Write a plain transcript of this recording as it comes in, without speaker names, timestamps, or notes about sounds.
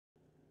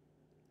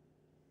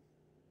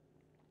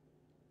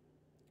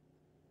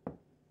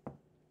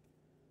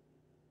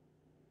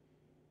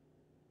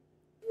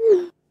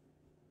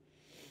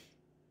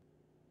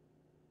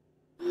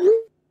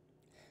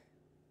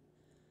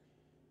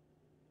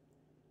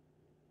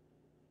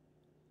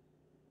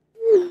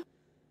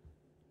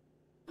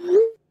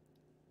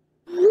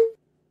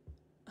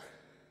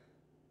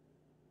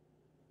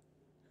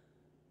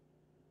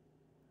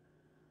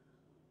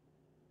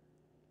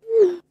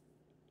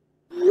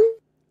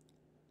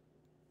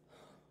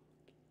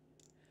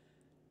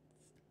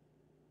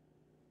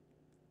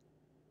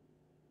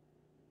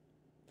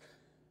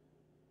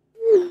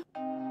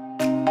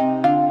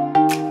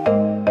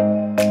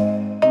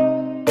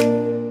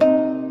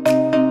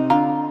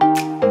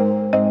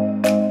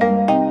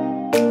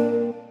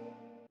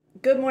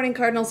morning,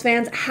 Cardinals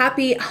fans.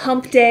 Happy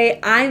hump day.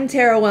 I'm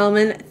Tara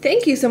Wellman.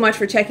 Thank you so much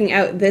for checking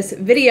out this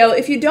video.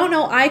 If you don't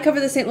know, I cover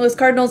the St. Louis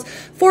Cardinals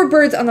for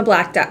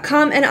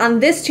birdsontheblack.com, and on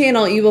this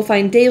channel you will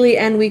find daily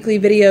and weekly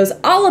videos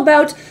all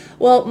about,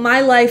 well, my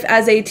life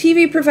as a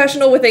TV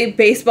professional with a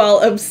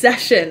baseball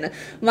obsession.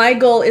 My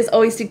goal is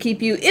always to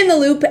keep you in the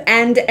loop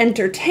and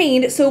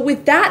entertained, so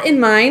with that in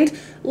mind,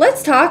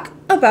 let's talk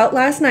about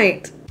last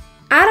night.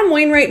 Adam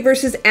Wainwright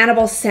versus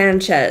Anibal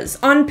Sanchez.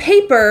 On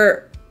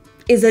paper,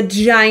 is a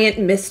giant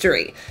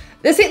mystery.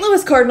 The St.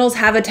 Louis Cardinals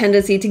have a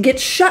tendency to get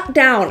shut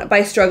down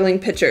by struggling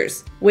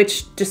pitchers,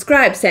 which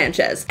describes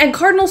Sanchez. And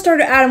Cardinal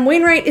starter Adam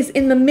Wainwright is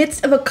in the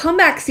midst of a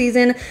comeback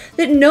season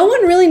that no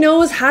one really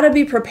knows how to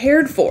be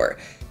prepared for.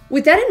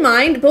 With that in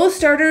mind, both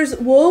starters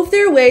wove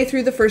their way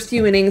through the first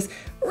few innings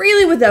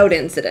really without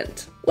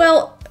incident.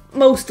 Well,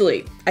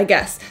 mostly, I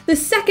guess. The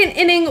second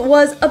inning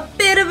was a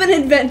bit of an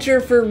adventure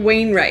for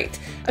Wainwright.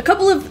 A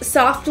couple of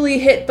softly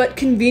hit but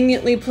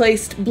conveniently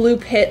placed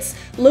bloop hits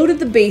loaded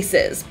the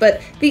bases,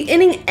 but the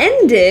inning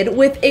ended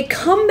with a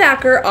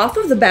comebacker off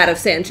of the bat of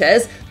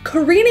Sanchez,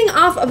 careening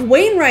off of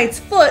Wainwright's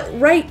foot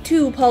right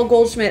to Paul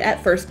Goldschmidt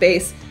at first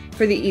base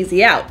for the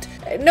easy out.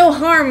 No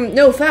harm,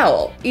 no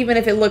foul, even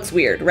if it looks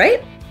weird,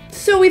 right?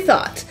 So we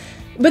thought.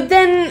 But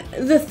then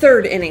the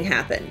third inning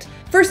happened.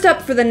 First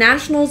up for the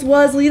Nationals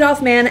was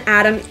leadoff man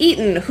Adam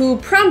Eaton, who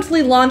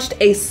promptly launched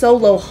a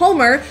solo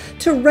homer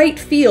to right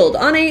field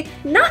on a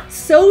not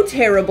so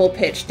terrible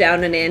pitch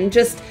down and in,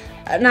 just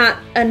not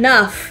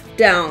enough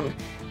down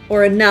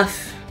or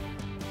enough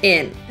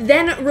in.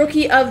 Then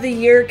Rookie of the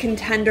Year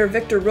contender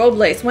Victor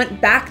Robles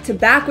went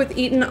back-to-back with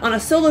Eaton on a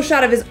solo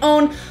shot of his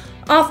own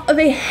off of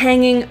a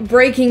hanging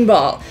breaking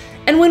ball.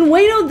 And when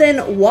Waino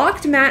then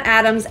walked Matt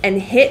Adams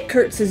and hit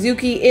Kurt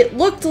Suzuki, it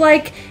looked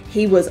like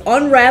he was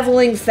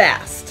unraveling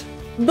fast.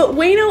 But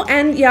Waino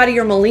and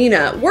Yadier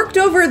Molina worked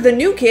over the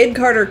new kid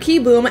Carter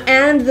Kieboom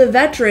and the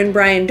veteran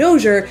Brian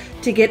Dozier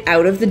to get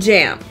out of the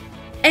jam.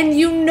 And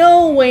you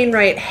know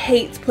Wainwright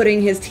hates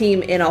putting his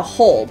team in a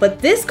hole, but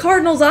this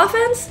Cardinals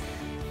offense?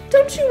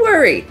 Don't you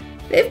worry,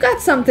 they've got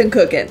something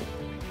cooking.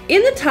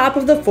 In the top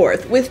of the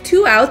fourth, with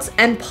 2 outs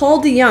and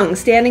Paul DeJong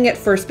standing at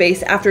first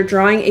base after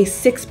drawing a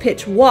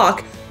 6-pitch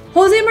walk,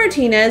 Jose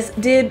Martinez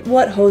did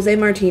what Jose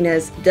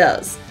Martinez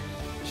does.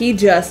 He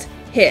just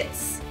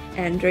hits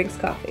and drinks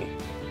coffee.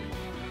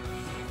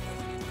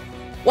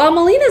 While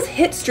Molina's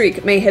hit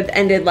streak may have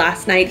ended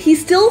last night, he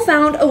still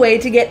found a way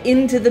to get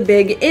into the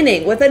big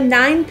inning with a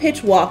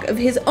 9-pitch walk of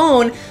his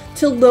own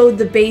to load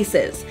the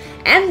bases.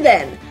 And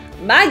then,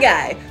 my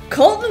guy,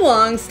 Kolten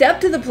Wong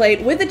stepped to the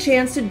plate with a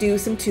chance to do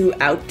some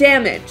 2-out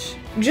damage.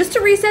 Just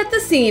to reset the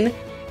scene,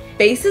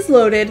 bases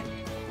loaded,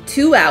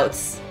 2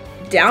 outs,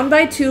 down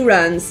by 2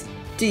 runs,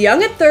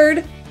 DeJong at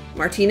third,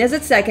 Martinez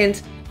at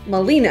second,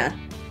 Molina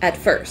at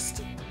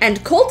first.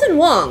 And Kolten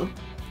Wong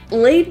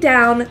laid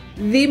down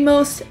the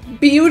most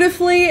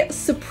beautifully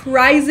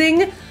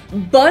surprising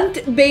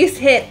bunt base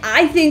hit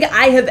I think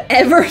I have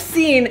ever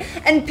seen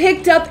and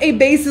picked up a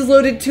bases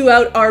loaded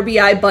 2-out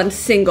RBI bunt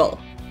single.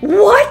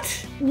 What?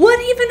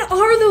 What even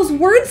are those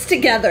words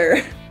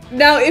together?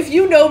 Now, if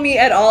you know me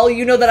at all,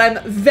 you know that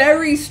I'm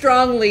very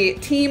strongly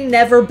team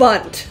never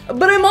bunt.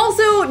 But I'm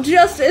also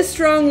just as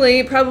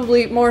strongly,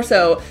 probably more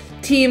so,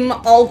 team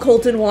all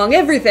Kolten Wong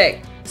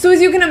everything. So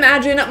as you can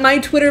imagine, my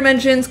Twitter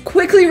mentions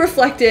quickly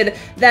reflected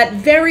that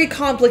very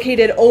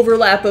complicated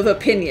overlap of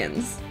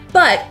opinions.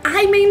 But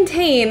I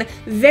maintain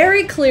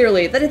very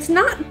clearly that it's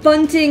not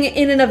bunting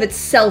in and of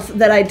itself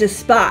that I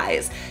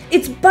despise.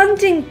 It's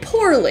bunting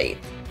poorly.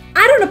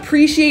 I don't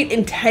appreciate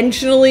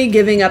intentionally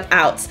giving up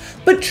outs,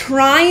 but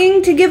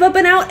trying to give up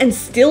an out and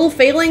still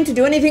failing to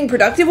do anything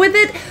productive with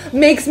it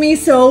makes me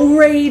so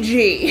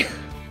ragey.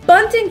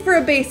 Bunting for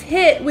a base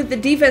hit with the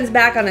defense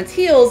back on its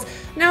heels,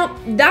 now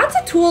that's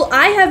a tool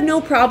I have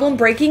no problem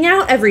breaking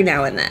out every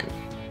now and then.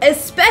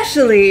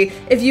 Especially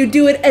if you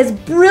do it as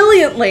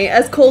brilliantly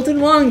as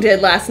Kolten Wong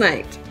did last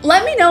night.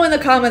 Let me know in the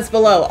comments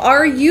below,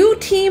 are you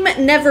team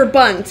never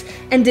bunt,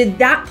 and did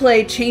that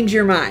play change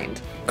your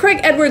mind?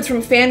 Craig Edwards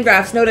from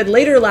Fangraphs noted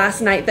later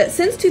last night that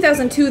since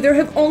 2002, there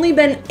have only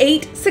been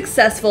 8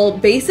 successful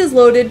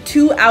bases-loaded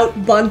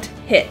 2-out bunt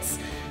hits.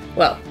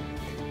 Well,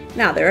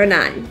 now there are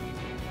 9.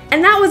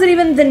 And that wasn't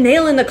even the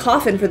nail in the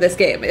coffin for this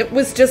game. It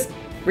was just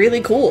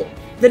really cool.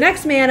 The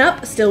next man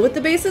up, still with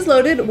the bases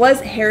loaded, was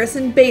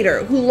Harrison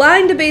Bader, who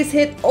lined a base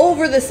hit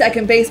over the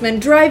second baseman,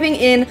 driving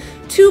in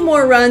 2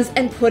 more runs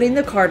and putting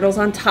the Cardinals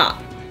on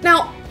top.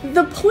 Now,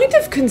 the point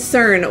of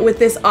concern with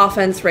this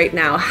offense right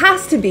now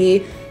has to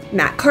be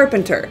Matt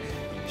Carpenter.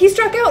 He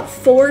struck out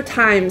 4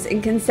 times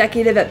in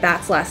consecutive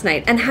at-bats last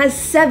night and has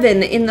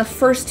 7 in the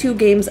first 2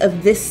 games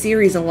of this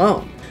series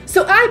alone.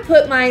 So I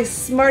put my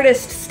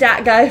smartest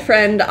stat guy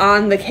friend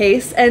on the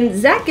case, and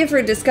Zach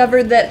Gifford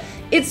discovered that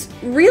it's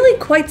really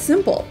quite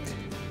simple.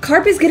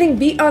 Carp is getting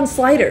beat on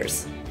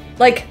sliders.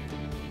 Like,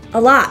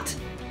 a lot.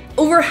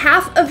 Over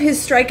half of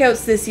his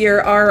strikeouts this year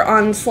are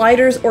on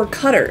sliders or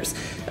cutters.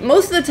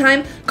 Most of the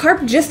time,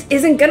 Carp just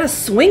isn't gonna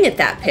swing at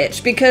that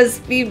pitch because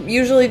he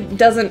usually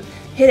doesn't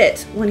hit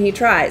it when he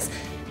tries.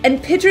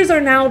 and pitchers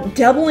are now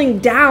doubling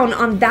down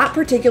on that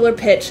particular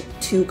pitch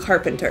to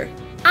Carpenter.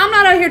 I'm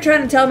not out here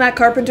trying to tell Matt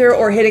Carpenter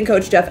or hitting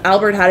coach Jeff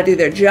Albert how to do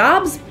their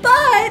jobs,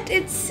 but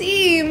it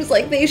seems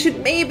like they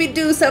should maybe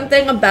do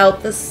something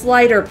about the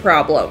slider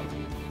problem.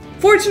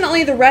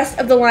 Fortunately, the rest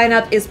of the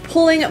lineup is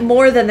pulling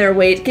more than their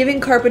weight, giving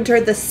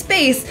Carpenter the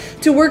space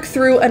to work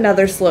through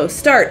another slow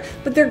start,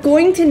 but they're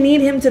going to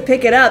need him to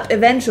pick it up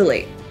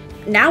eventually.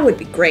 Now would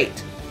be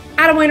great.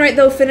 Adam Wainwright,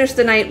 though, finished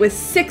the night with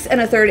 6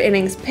 1/3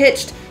 innings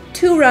pitched,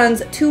 2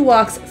 runs, 2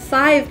 walks,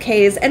 5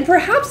 Ks, and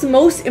perhaps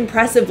most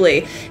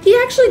impressively, he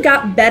actually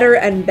got better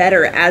and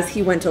better as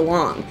he went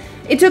along.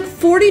 It took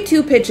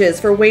 42 pitches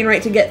for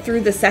Wainwright to get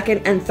through the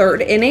 2nd and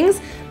 3rd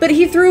innings, but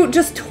he threw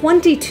just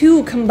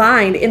 22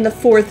 combined in the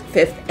 4th,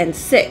 5th, and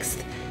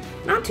 6th.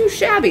 Not too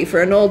shabby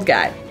for an old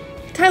guy.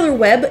 Tyler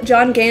Webb,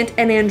 John Gant,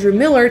 and Andrew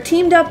Miller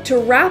teamed up to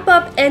wrap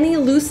up any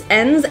loose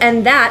ends,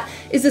 and that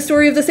is the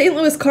story of the St.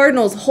 Louis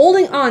Cardinals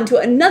holding on to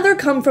another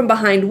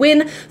come-from-behind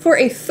win for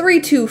a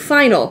 3-2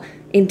 final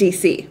in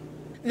DC.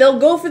 They'll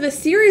go for the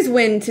series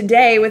win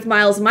today with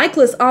Miles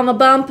Mikolas on the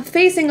bump,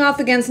 facing off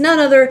against none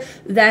other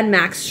than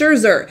Max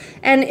Scherzer.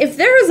 And if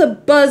there is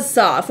a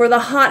buzzsaw for the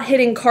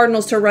hot-hitting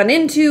Cardinals to run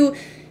into,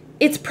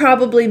 it's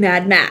probably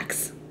Mad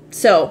Max.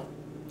 So,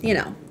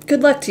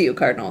 good luck to you,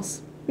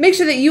 Cardinals. Make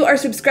sure that you are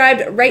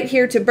subscribed right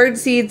here to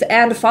Birdseeds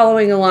and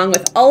following along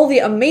with all the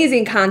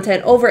amazing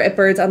content over at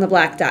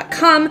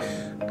birdsontheblack.com.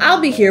 I'll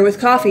be here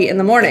with coffee in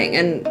the morning,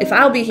 and if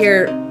I'll be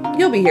here,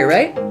 you'll be here,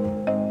 right?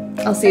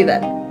 I'll see you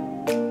then.